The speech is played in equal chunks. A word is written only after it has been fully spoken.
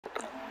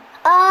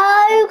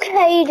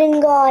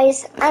Hayden,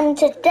 guys, and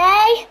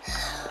today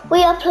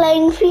we are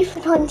playing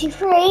FIFA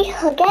 23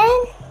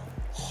 again.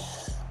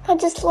 I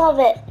just love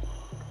it.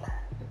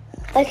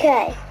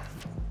 Okay.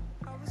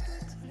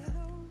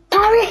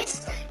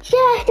 Paris!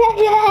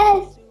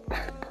 Yes!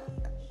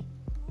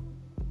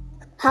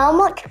 How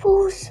much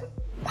balls?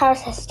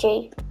 Paris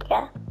SG,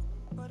 yeah.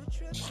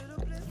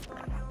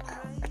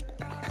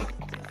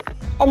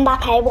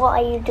 Mbappe, what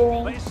are you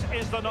doing? This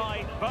is the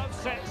night both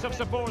sets of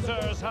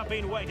supporters have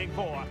been waiting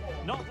for.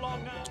 Not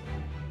long now.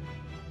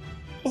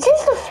 Is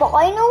this the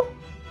final?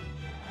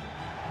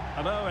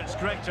 Hello, it's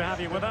great to have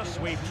you with us.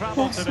 We've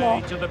travelled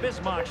today to the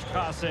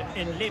Bismarckstrasse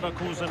in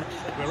Leverkusen.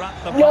 We're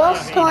at the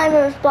last time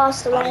it was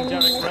Barcelona. I'm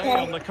Derek Ray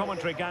on the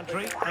commentary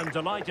gantry and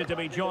delighted to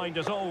be joined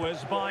as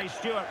always by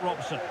Stuart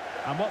Robson.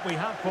 And what we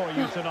have for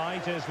you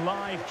tonight is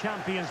live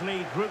Champions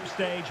League group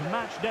stage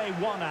match day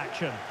 1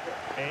 action.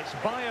 It's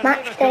Bayern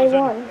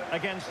Leverkusen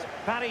against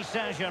Paris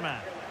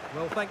Saint-Germain.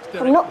 Well, thanks,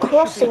 Derek. I'm not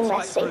crossing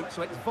Messi. Group,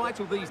 so it's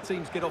vital these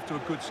teams get off to a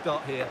good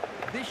start here.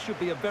 This should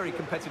be a very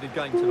competitive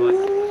game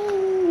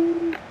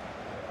tonight.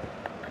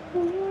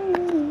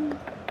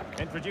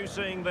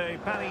 Introducing the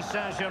Paris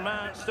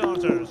Saint-Germain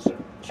starters.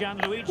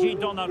 Gianluigi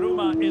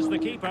Donnarumma is the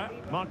keeper.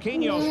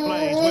 Marquinhos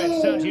plays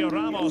with Sergio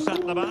Ramos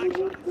at the back.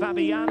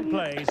 Fabian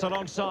plays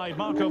alongside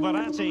Marco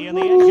Verratti in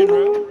the engine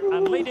room.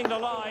 And leading the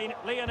line,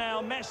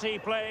 Lionel Messi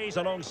plays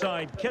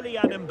alongside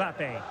Kylian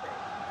Mbappe.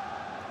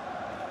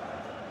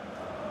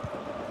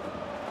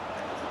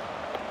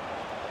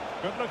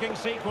 Good-looking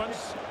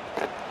sequence.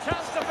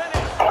 Chance to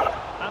finish.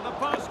 And the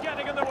pass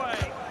getting in the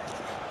way.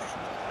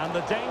 And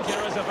the danger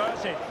is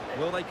averted.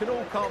 Well, they can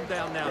all calm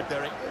down now,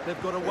 Derek.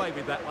 They've got away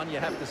with that one, you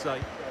have to say.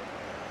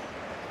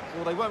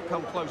 Well, they won't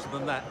come closer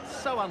than that.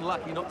 So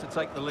unlucky not to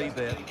take the lead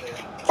there.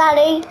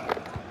 Daddy.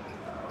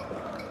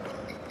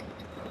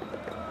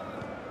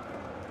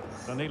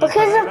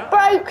 Because I've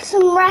broke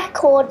some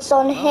records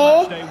on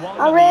here,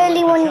 I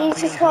really want you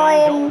to try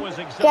and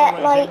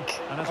get, like...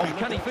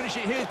 Can he finish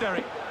it here,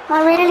 Derek?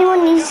 I really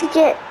want you to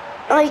get,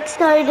 like,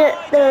 so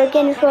that the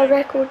Guinness World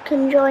Record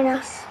can join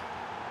us.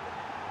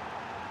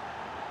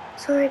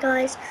 Sorry,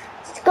 guys.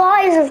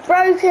 Guys, I've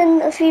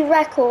broken a few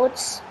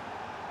records.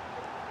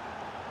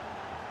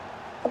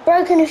 I've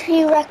broken a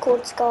few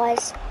records,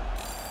 guys.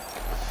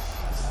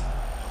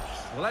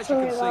 Well, as you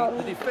can see,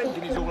 the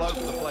defending is all over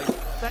the place.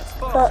 That's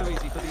far too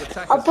easy for the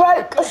attackers. I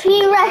broke a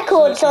few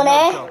records on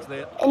here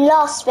in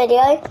last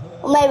video,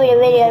 or maybe the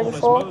video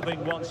before.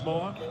 Once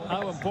more.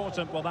 How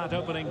important will that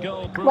opening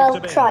goal prove well,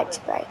 to be? tried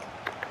to break.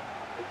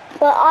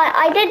 But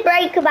I did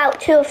break about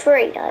 2 or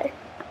 3 though.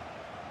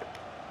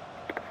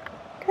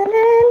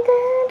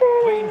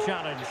 Clean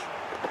challenge.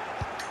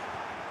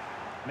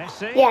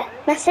 Messi. Yeah,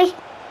 Messi.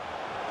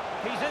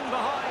 He's in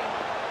behind.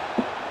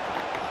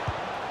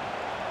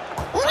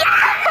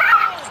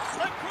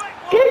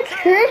 Good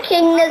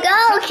tricking the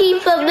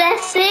goalkeeper,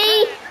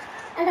 Messi.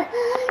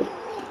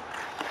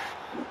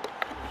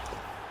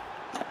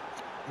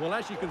 Well,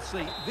 as you can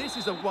see, this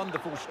is a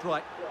wonderful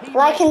strike.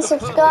 Like and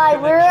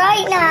subscribe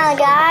right now,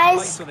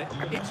 guys.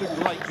 It's a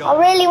great goal. I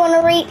really want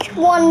to reach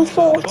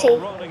 140.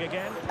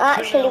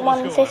 Actually,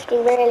 150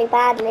 really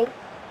badly.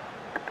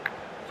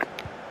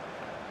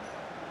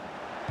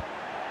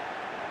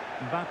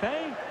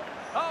 Mbappe?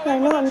 No,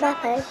 not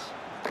Mbappe.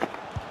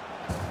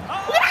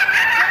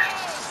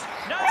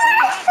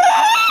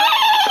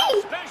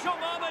 Special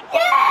moment.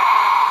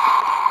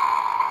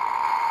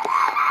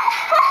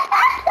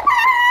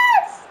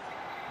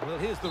 Well,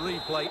 here's the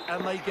replay,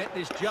 and they get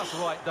this just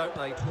right, don't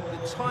they?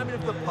 The timing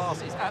of the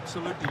pass is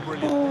absolutely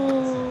brilliant.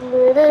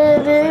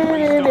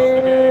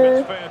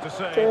 It's fair to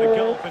say the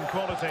gulf in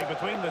quality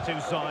between the two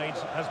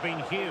sides has been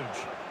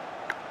huge.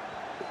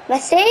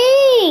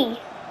 Messi!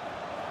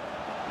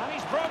 And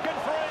he's broken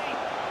free.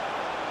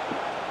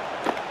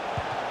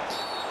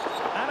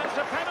 And it's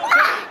a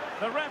penalty.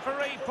 The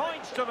referee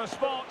points to the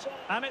spot,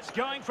 and it's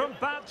going from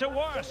bad to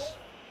worse.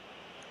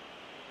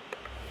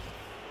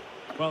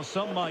 Well,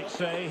 some might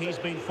say he's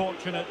been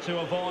fortunate to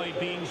avoid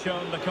being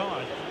shown the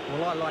card.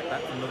 Well, I like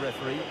that from the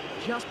referee.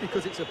 Just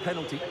because it's a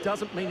penalty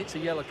doesn't mean it's a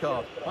yellow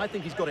card. I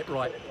think he's got it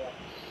right.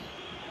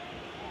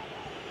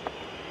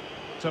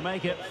 To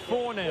make it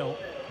 4-0.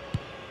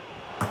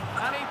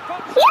 And he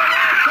puts it away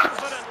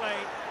confidently.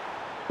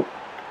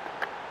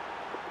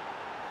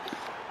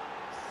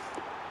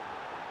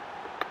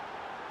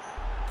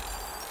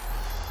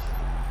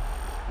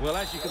 Well,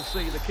 as you can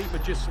see, the keeper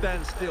just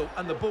stands still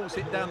and the ball's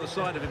hit down the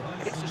side of him.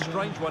 It's a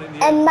strange one in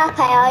the end. Mbappe,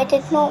 I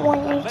did not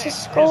want you to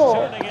score.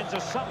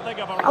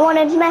 I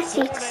wanted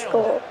Messi to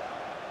score.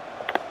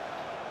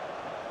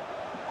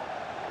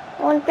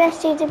 I want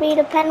Messi to be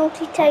the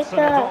penalty taker.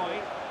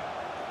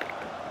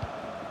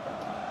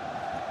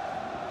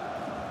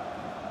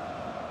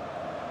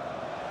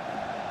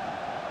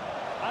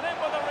 And in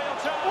with a real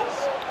chance.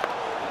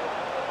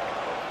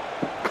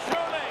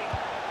 Surely.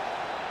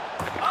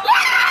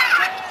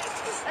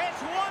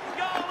 It's 1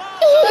 goal up.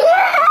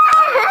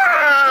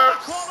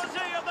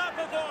 Quality of that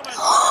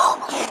performance.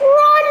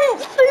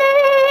 Front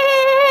flip!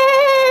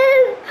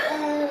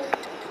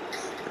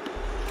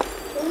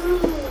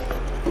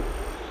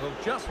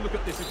 Just look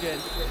at this again.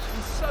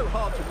 It's so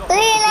hard to knock.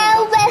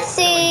 Lionel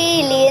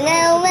Messi,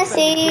 Lionel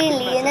Messi,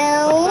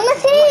 Lionel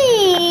Messi,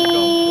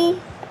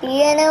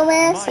 Lionel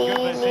Messi,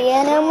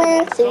 Lionel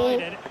Messi,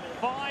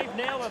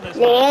 5-0 in this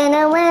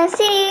Lionel Really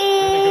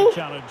Messi, good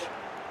challenge.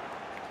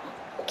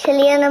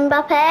 Kylian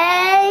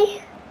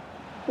Mbappe,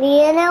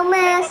 Lionel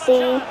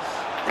Messi.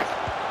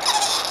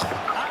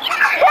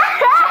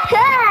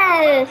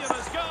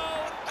 Fabulous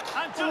goal.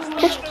 And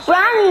Just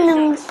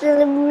random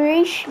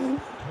celebration.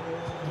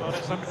 Well,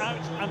 it's an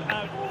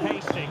out-and-out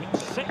pasting.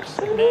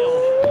 6-0.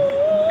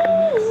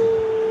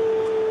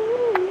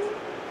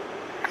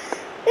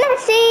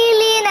 Messi,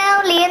 Lionel,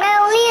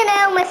 Lionel,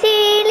 Lionel, Messi,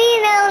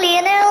 Lionel,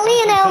 Lionel,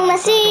 Lionel,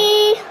 Messi.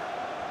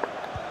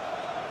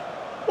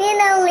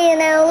 Lionel,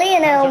 Lionel,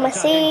 Lionel,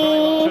 Messi.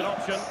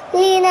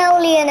 Lionel,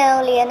 Lionel,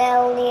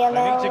 Lionel,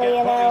 Lionel,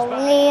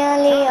 Lionel,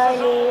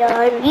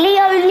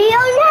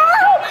 Leo, no!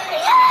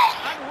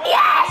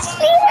 Yes,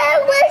 Lionel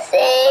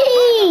Messi!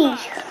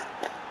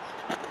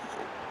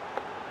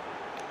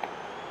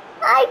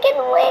 I can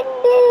win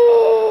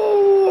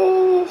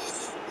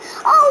this!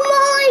 Oh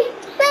my,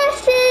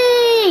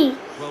 Messi!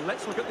 Well,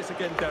 let's look at this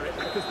again, Derek,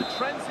 because the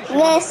transition...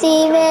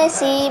 Messi,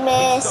 Messi,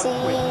 Messi,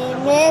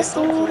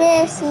 Messi,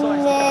 Messi,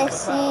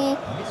 Messi,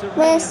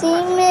 Messi,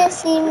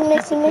 Messi,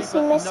 Messi, Messi,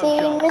 Messi,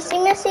 Messi,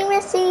 Messi,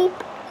 Messi.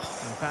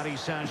 And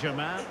Paris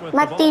Saint-Germain with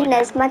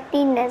Martinez, the ball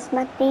Martinez,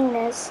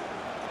 Martinez. again.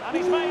 And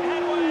he's made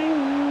headway.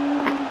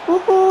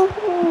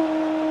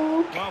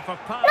 Well, for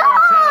power, 10 out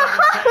of 10.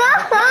 For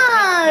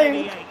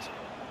fitness, 88.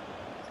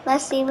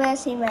 Messi,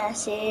 Messi,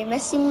 Messi,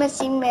 Messi,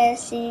 Messi,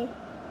 Messi.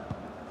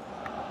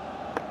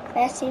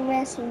 Messi,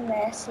 Messi,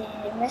 Messi,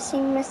 Messi,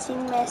 Messi,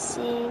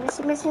 Messi,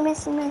 Messi, Messi,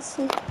 Messi,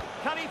 Messi.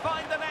 Can he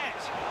find the net?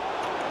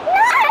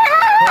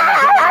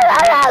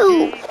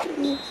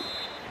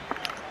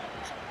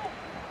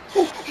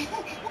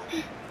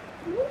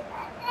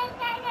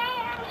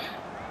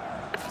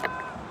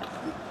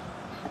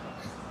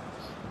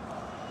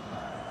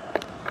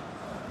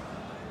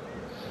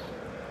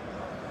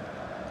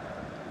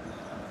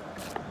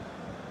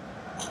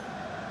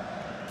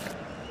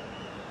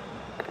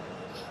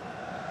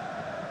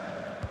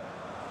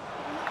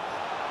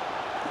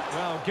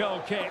 Well, goal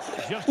kick.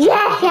 Just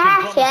Yes.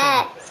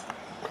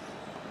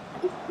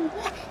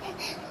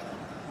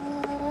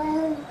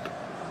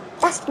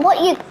 That's what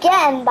you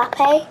get,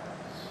 Mbappe.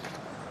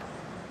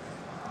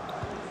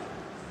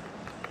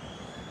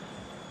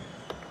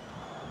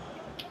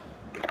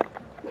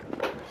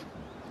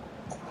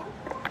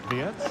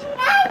 Diaz.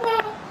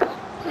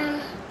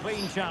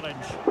 Clean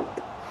challenge.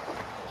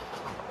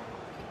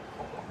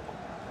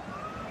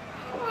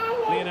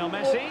 Lionel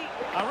Messi.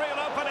 A real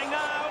opening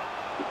now.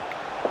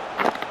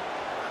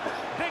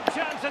 Big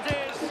chance it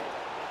is.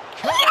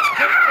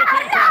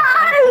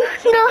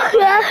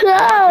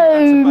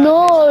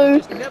 No.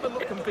 Just never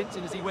looked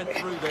convincing as he went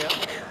through there.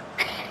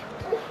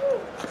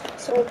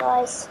 Sorry,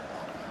 guys.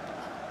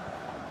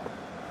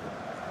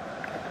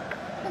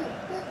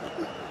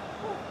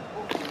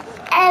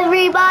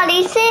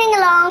 Everybody sing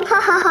along. Ha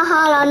ha ha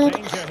Haaland.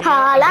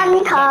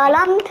 Haaland,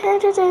 Haaland.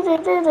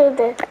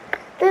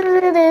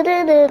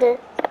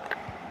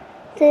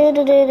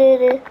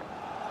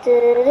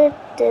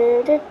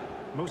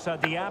 Moussa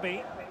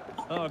Diaby.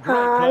 Oh, great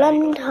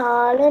Haaland, play.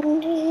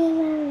 Haaland.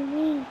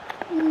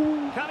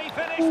 Can he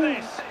finish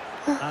this?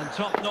 And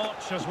top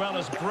notch as well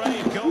as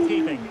brave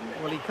goalkeeping.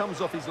 Well, he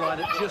comes off his line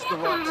at just the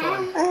right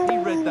time. He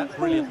read that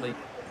brilliantly.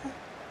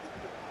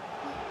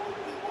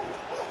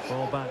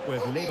 Ball back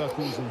with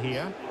Leverkusen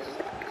here.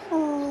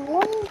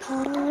 Haaland,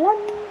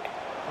 Haaland.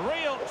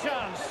 Real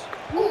chance.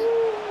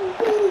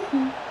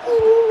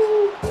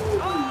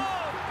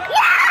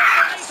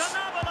 It's an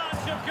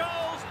avalanche of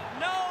goals.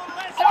 No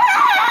less.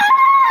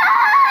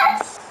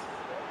 Yes!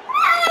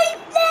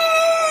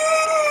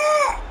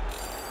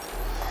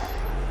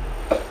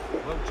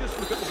 Well, just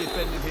look at the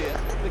defending here.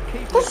 The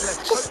keeper This is is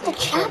left just the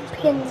totally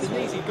exposed. champions. It's an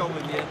easy goal in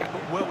the end,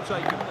 but well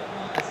taken.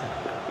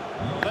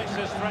 Well, this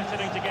is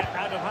threatening to get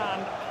out of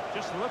hand.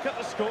 Just look at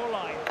the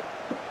scoreline.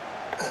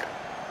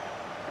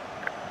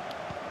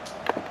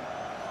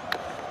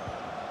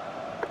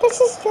 This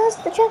is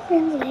just the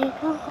Champions League.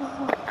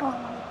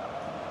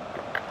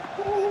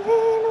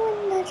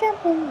 Win the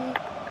Champions League.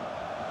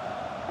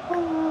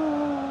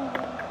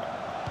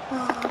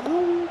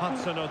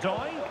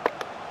 Hudson-Odoi.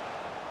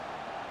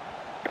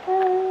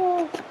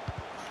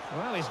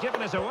 Well, he's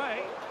given us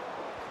away.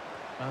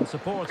 And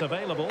support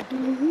available.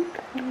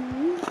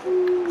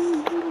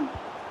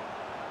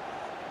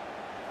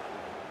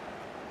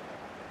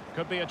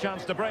 Could be a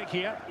chance to break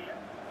here.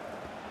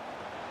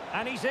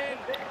 And he's in.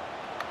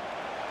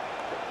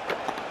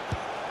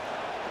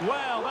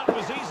 Well, that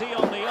was easy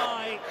on the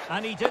eye,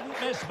 and he didn't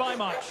miss by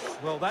much.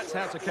 Well, that's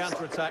how to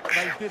counter-attack.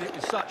 They did it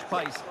with such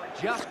pace.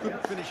 Just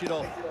couldn't finish it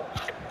off.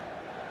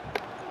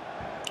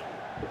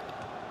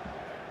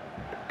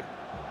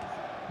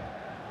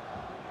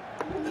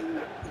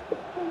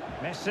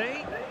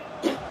 Messi.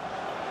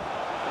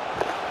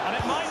 And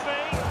it might be.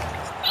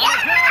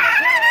 And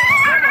again it is.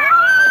 From who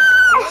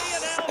else?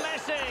 Lionel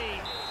Messi.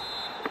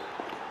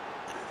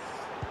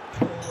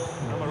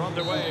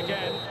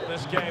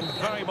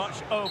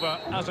 over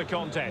as a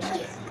contest.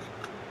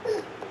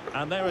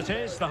 And there it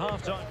is, the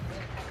half-time.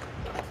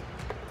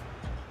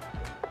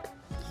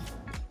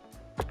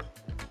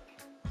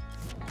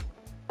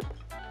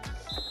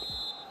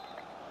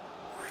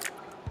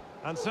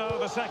 And so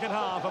the second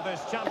half of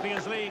this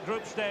Champions League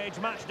group stage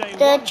match day.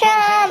 The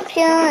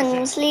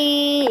Champions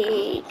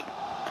League.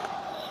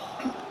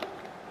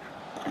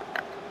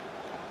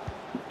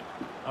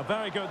 A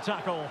very good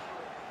tackle.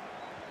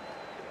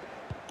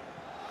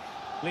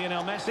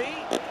 Lionel Messi.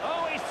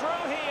 Oh, he's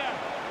through here.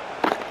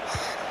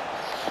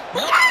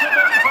 Not to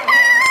be for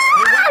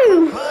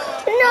him.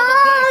 No!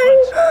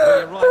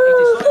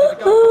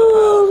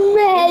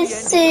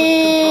 Messi!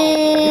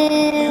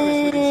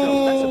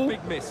 That's a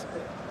big miss.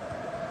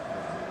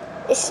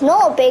 It's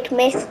not a big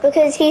miss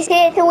because he's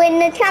here to win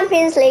the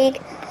Champions League.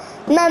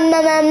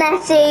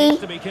 Messi.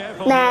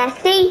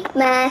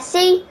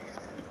 Messi.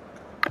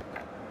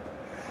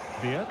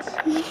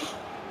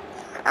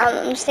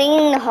 I'm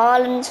singing the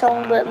Haaland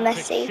song, but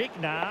Messi.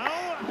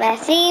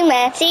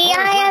 Messi,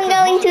 I am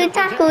going to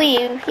tackle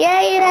you.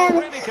 Yeah.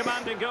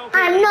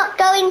 I'm not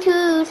going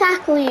to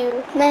tackle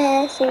you.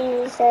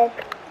 Messi said,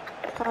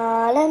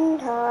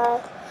 Haaland.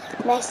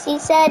 Messi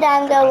said,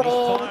 I'm going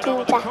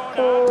to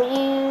tackle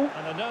you.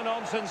 And a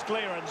no-nonsense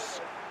clearance.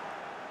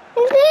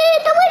 He's here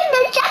to win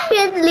the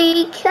Champions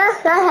League.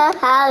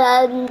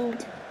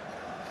 Haaland.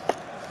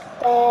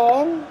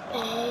 Bam.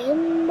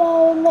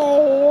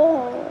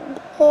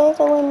 Here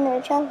to win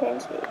the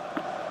Champions League.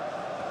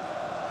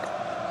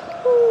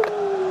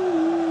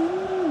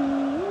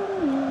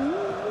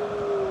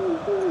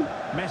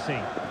 Messi.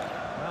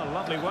 Well,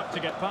 lovely work to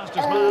get past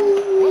his man.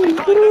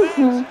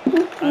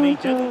 And he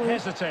didn't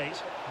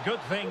hesitate.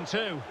 Good thing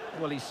too.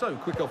 Well, he's so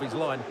quick off his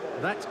line.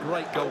 That's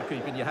great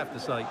goalkeeping, you have to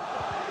say.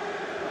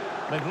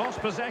 They've lost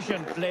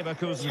possession,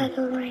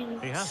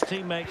 Leverkusen. He has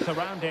teammates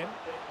around him.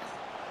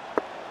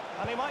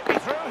 And he might be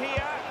through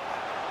here.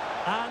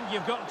 And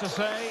you've got to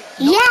say...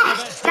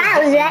 Yes,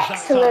 that was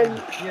excellent.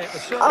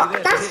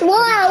 That's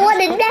why I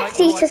wanted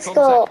Messi to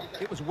score.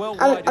 It was well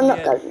I'm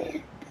not going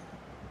there.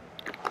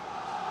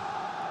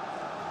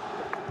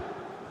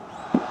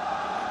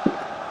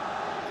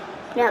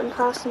 Yeah, I'm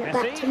passing it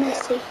back to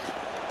Messi.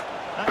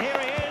 And here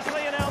he is,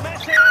 Lionel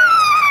Messi.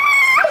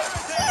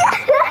 Yes!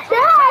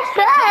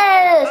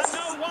 And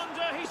no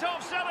wonder he's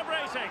off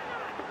celebrating.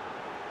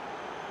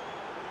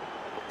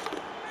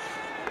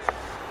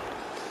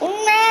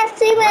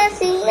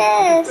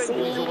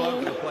 Messi. All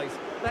over the place.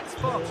 That's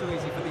far too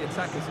easy for the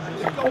attackers.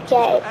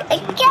 Okay.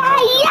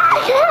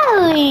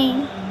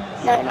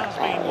 No, not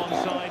Been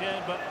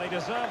one-sided, but they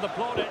deserve the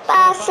plaudits.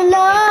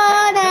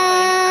 Barcelona.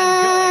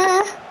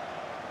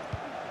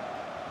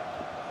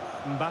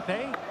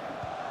 Mbappe.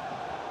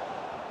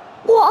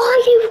 What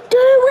are you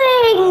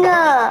doing?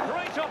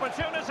 Great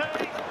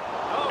opportunity.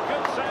 Oh,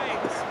 good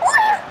save. What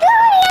are you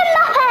doing,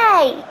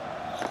 Mbappe?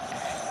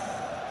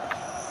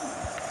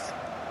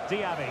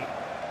 Diaby.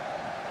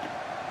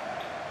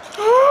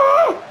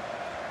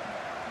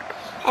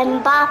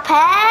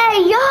 Mbappe,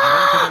 Into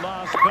yeah. the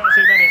last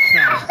 30 minutes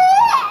now.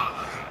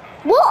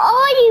 What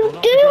are you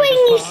doing,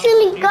 you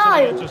silly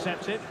guy?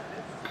 Intercepted.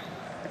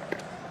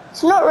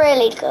 It's not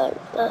really good,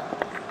 but...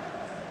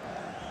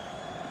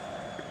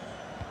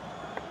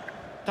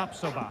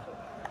 Tapsoba.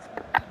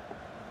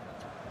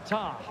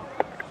 Tar.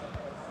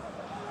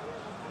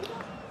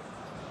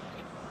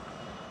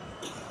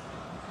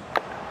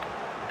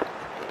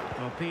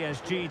 Well,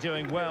 PSG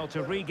doing well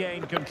to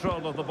regain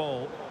control of the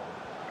ball.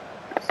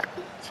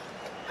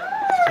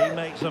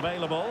 Teammates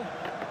available.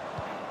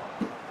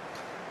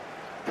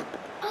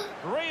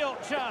 Real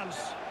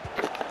chance.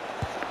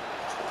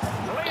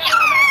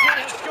 Lionel Messi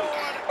has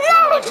scored.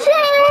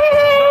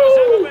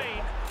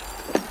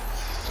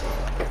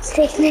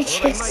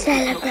 Signature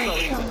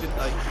celebration.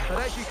 But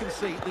as you can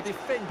see, the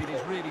defending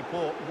is really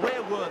poor.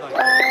 Where were they?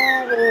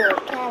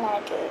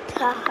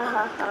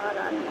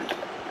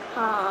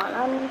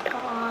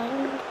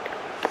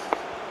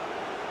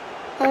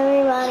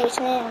 Everybody's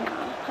saying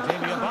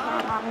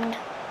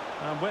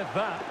And with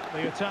that,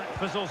 the attack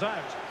fizzles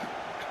out.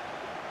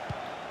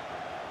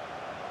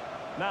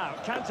 Now,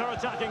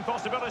 counter-attacking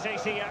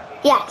possibilities here.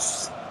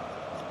 yes.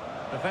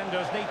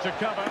 Defenders need to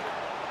cover.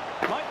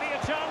 Might be a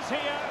chance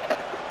here.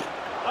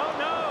 Oh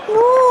no!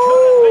 No.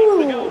 Couldn't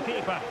beat the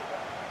goalkeeper.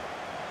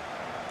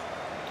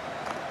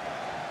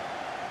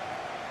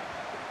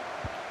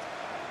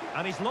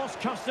 And he's lost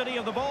custody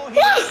of the ball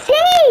here.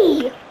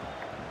 Messi!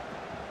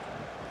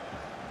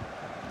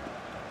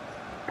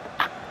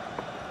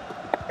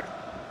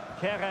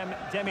 Kerem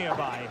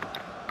Demirbay.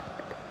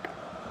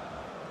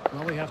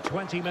 Well, we have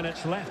 20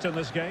 minutes left in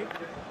this game.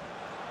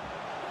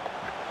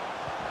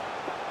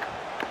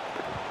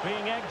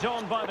 Being egged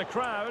on by the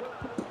crowd.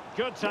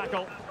 Good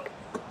tackle.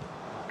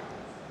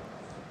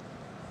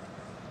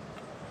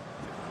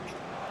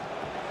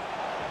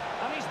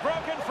 And he's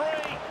broken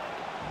free.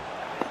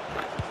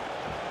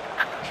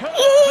 Couldn't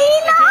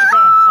beat the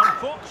keeper,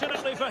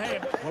 unfortunately for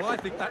him. Well, I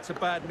think that's a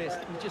bad miss.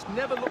 He just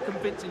never looked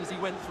convincing as he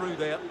went through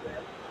there.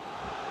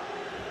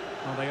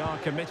 Well, they are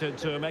committed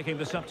to making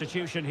the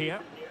substitution here.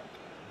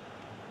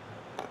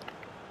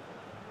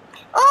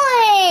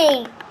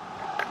 me!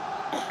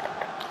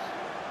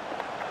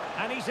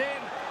 And he's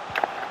in.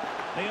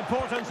 The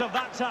importance of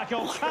that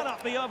tackle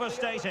cannot be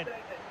overstated.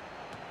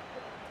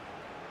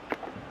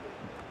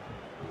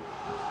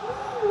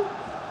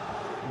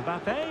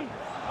 Mbappe.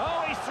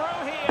 Oh, he's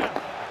through here.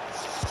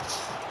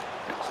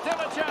 Still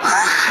a chance.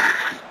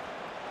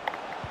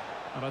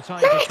 And a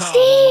time to call.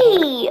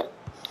 Messi!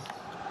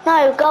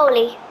 No,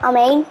 goalie, I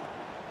mean.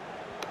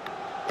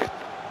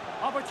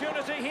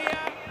 Opportunity here.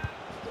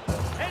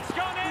 It's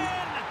gone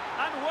in.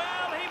 And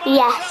well, he might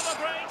Yes.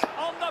 celebrate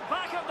on the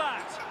back of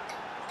that.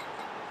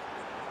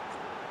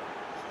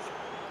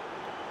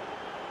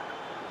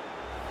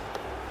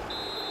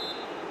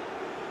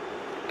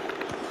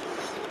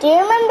 Do you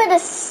remember the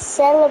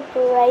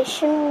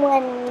celebration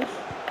when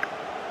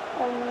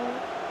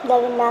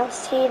they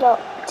announced he got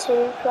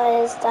 2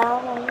 players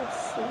down on the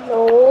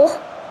floor?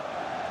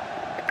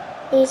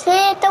 He's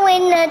here to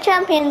win the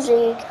Champions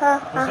League. Ha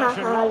ha ha,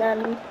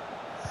 Haaland.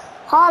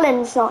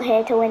 Haaland's not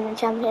here to win the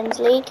Champions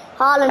League.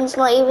 Haaland's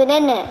not even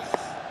in it.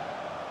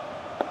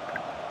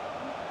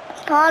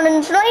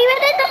 Haaland's not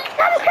even in the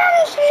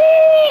Champions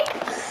League.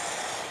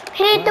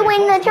 Here to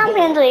win the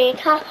Champions League.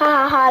 Ha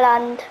ha ha,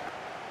 Haaland.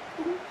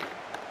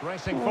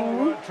 Racing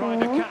forward, trying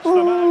to catch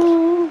them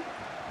out.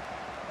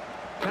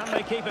 Can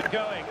they keep it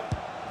going?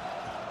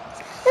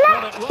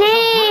 Well, it was a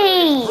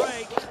brilliant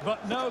break,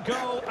 but no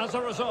goal as a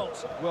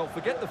result. Well,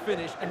 forget the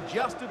finish and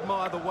just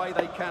admire the way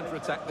they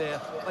counter-attacked there.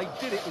 They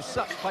did it with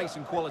such pace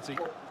and quality.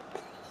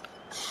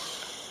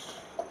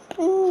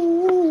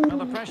 And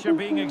the pressure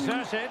being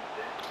exerted.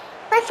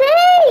 Messi!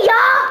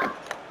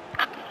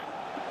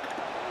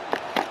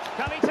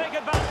 Can he take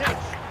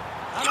advantage?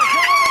 And a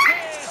goal it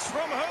is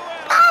from who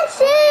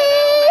else? Messi!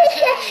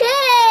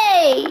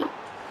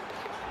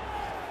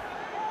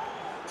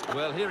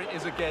 Well, here it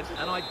is again,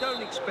 and I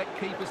don't expect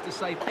keepers to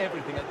save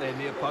everything at their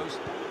near post,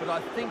 but I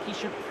think he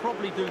should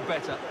probably do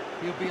better.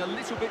 He'll be a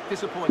little bit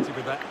disappointed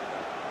with that.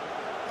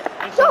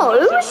 No,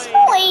 it's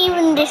not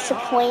even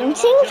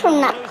disappointing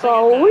from that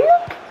goal.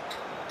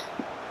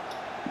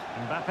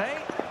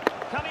 Mbappe,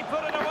 can he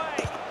put it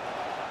away?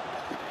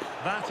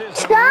 That is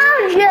a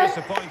Sargio. really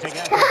disappointing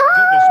effort.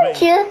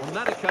 Goodness me. On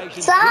that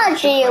occasion,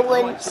 Sargio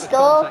would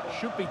score.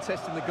 should be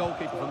testing the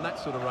goalkeeper from that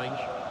sort of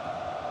range.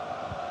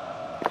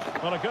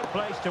 Well, a good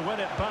place to win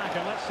it back,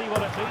 and let's see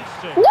what it leads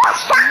to.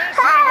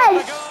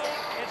 Yes!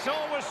 It's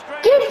always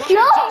strange. Good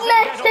job,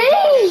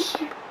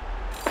 Messi!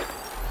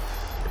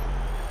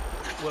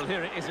 Well,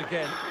 here it is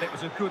again. It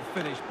was a good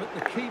finish, but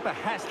the keeper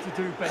has to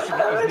do better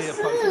at his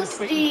near post. He was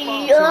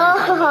beaten far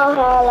too easily.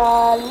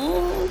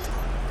 Haaland.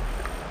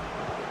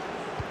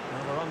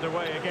 Well, we're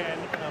underway again,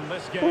 and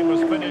this game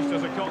was finished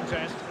as a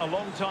contest a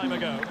long time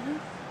ago.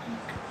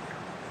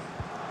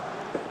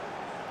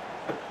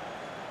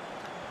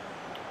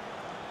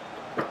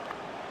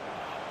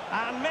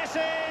 And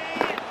Messi!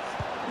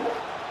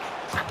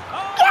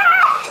 Oh,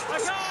 Yes! a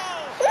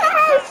goal!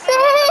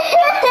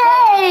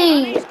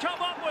 Messi! He's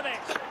come up with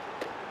it.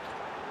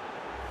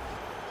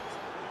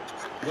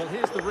 Well,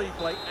 here's the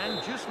replay,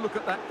 and just look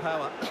at that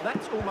power.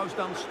 That's almost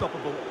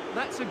unstoppable.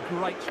 That's a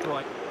great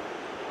strike.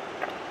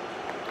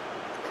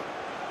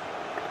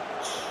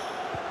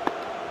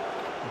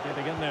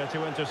 Getting in there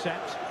to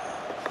intercept.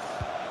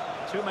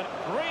 2 minutes.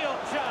 Real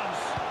chance.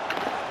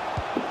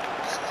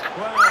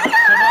 Well, that's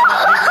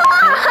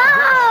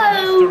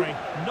history.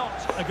 Not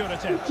a good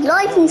attempt.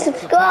 Like and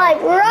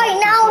subscribe right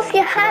now if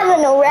you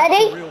haven't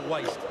already. Real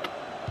waste.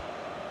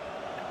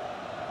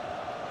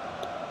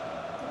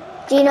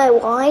 Do you know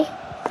why?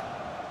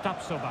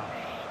 Tapsoba.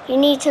 You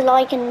need to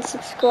like and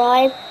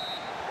subscribe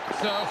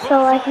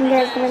so I can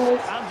get as many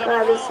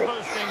subscribers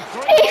as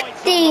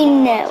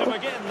 15 now. To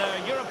begin their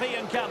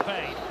European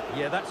campaign.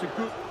 Yeah, that's a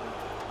good...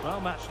 Well,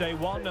 match day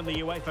 1 in the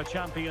UEFA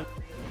Champions.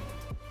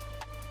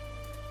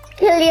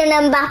 Kylian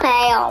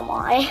Mbappe, oh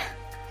my.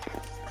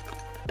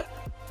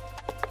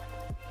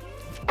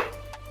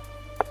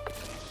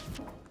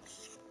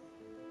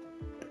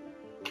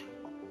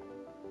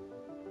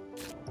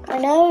 I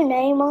know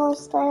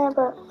Neymar's there,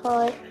 but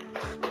fine.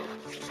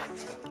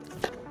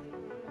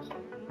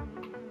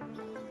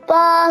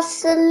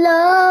 Barcelona.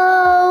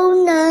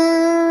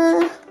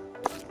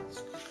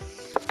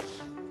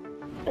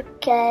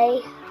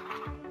 Okay.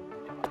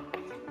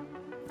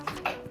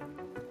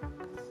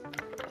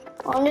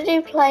 I want to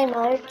do play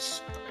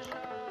modes.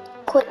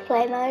 Quick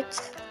play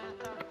modes.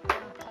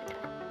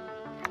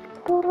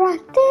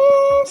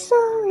 Practice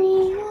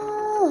arena.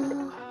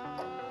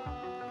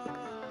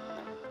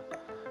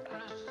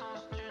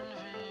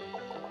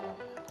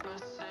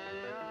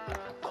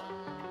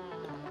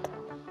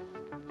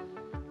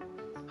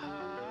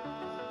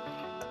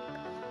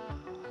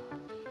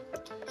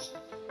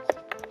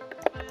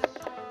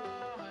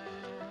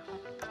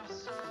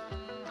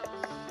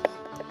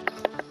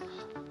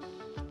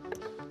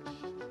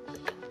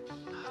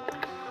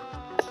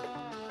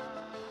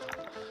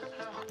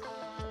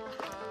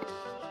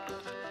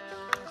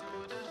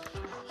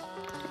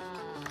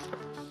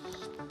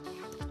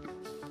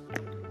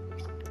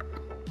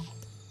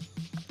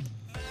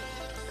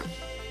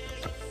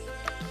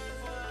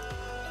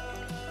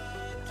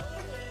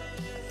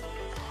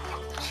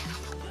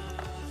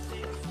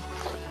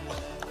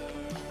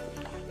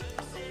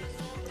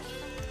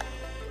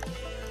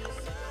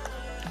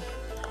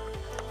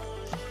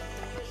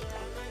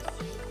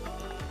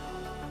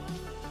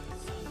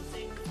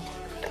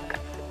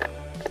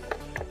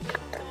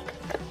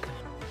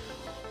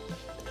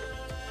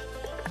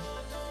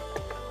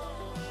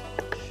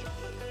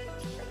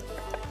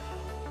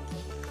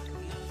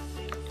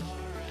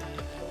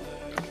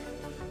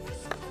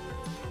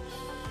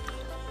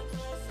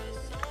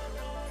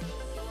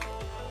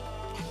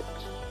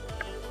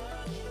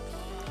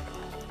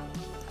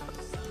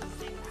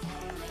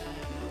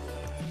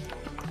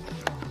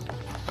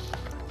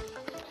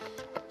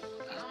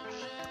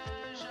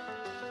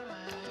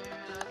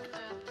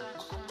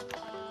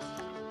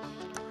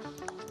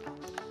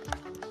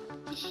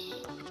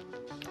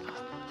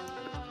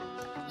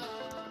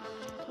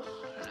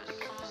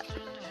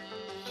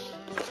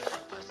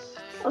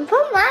 I'm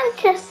from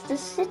Manchester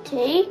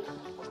City.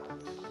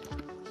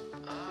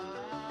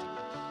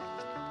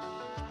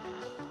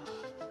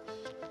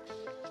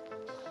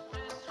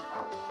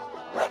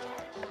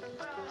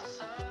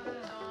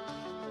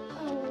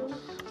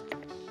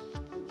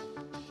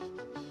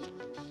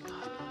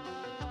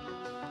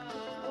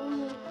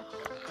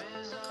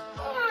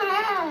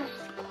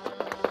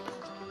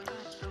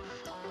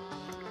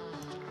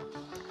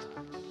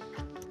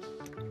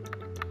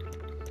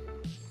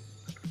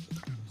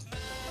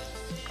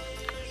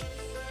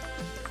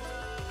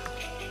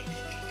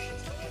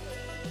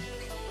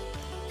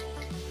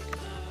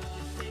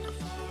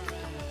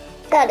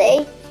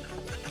 Daddy,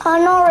 are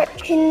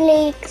Norwich in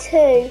League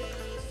 2?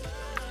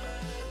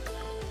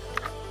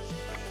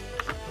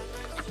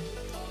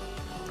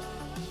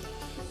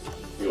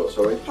 You what,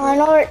 sorry? Are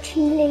Norwich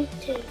in League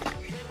 2?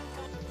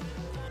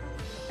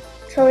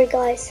 Sorry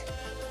guys.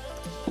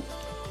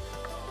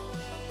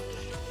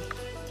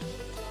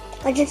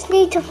 I just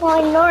need to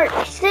find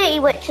Norwich City,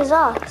 which is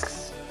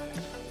us.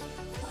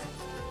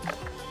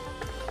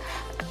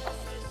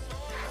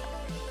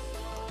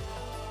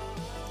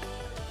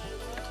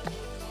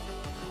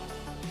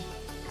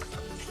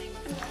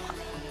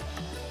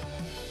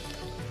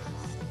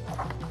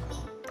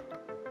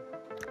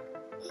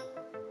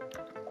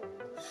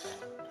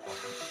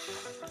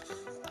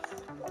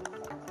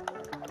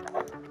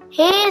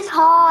 Here's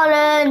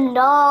Haaland.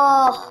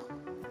 Oh,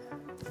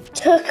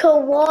 took a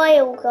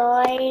while,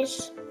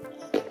 guys.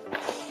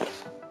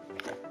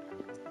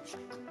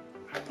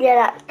 Yeah,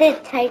 that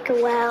did take a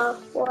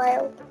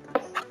while.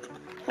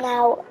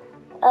 Now,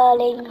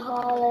 Erling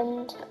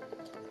Haaland.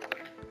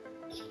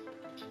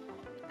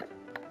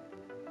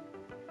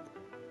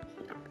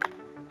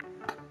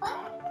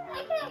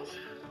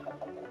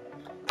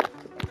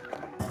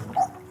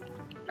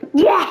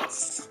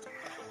 Yes!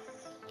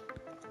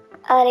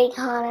 Erling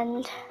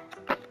Haaland.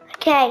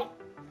 Okay.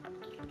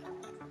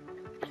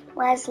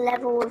 Where's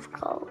level of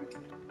gold?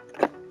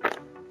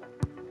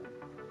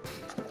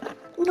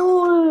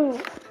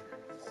 No!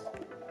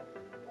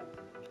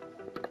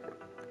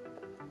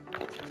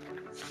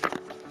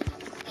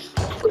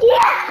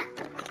 Yeah!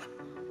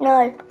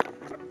 No.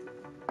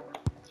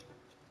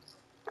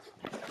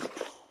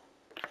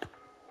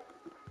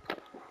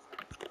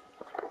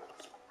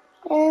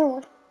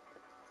 Oh.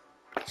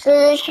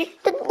 So she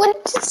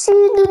want to see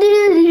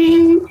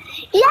the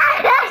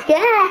yes!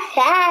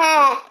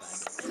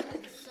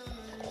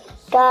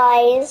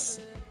 Guys.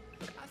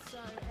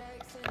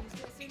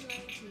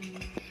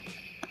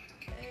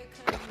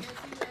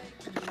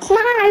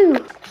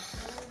 No!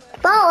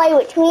 Bye,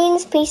 which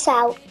means peace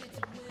out.